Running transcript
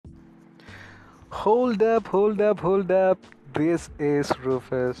Hold up, hold up, hold up. This is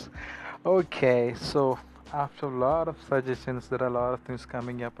Rufus. Okay, so after a lot of suggestions, there are a lot of things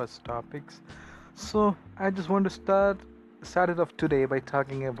coming up as topics. So I just want to start it off today by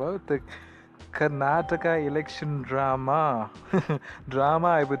talking about the Karnataka election drama. Drama,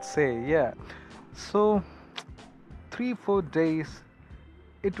 I would say, yeah. So 3-4 days,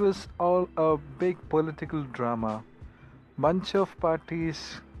 it was all a big political drama. Bunch of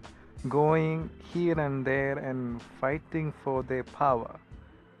parties going here and there and fighting for their power.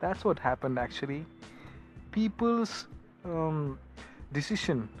 That's what happened actually. People's um,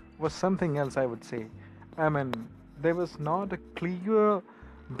 decision was something else, I would say. I mean, there was not a clear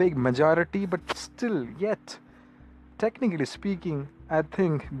big majority, but still, yet, technically speaking, I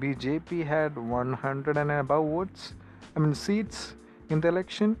think BJP had 100 and above votes, seats in the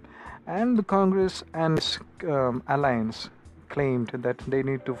election, and the Congress and alliance claimed that they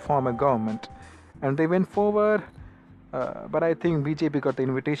need to form a government, and they went forward. But I think BJP got the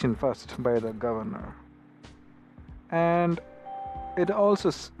invitation first by the governor, and it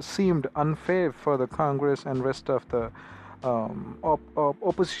also seemed unfair for the Congress and rest of the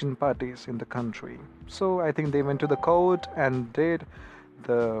opposition parties in the country. So I think they went to the court and did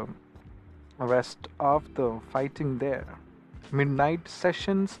the rest of the fighting there. Midnight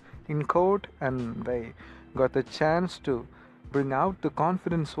sessions in court, and they got the chance to bring out the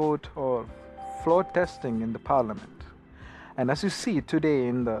confidence vote or floor testing in the parliament. And as you see today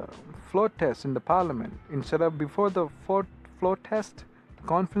in the floor test in the parliament, instead of before the floor test, the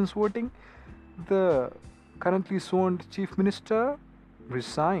conference voting, the currently sworn chief minister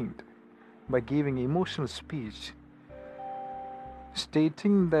resigned by giving emotional speech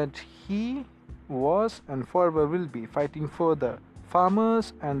stating that he was and forever will be fighting for the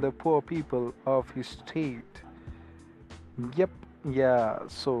farmers and the poor people of his state. Yep, yeah,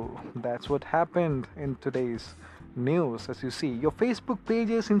 so that's what happened in today's news. As you see, your Facebook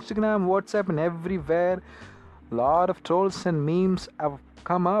pages, Instagram, WhatsApp, and everywhere, a lot of trolls and memes have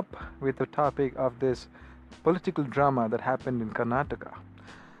come up with the topic of this political drama that happened in Karnataka.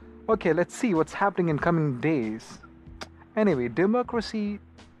 Okay, let's see what's happening in coming days. Anyway, democracy,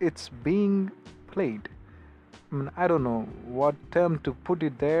 it's being played. I don't know what term to put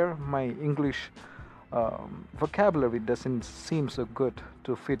it there. My English vocabulary doesn't seem so good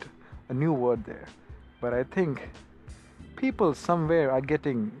to fit a new word there. But I think people somewhere are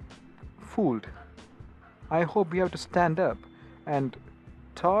getting fooled. I hope we have to stand up and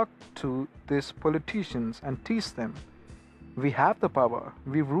talk to these politicians and teach them we have the power.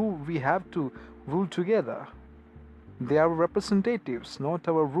 We have to rule together. They are representatives, not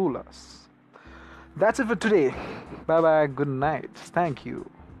our rulers. That's it for today. Bye bye. Good night. Thank you.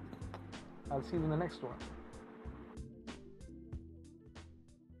 I'll see you in the next one.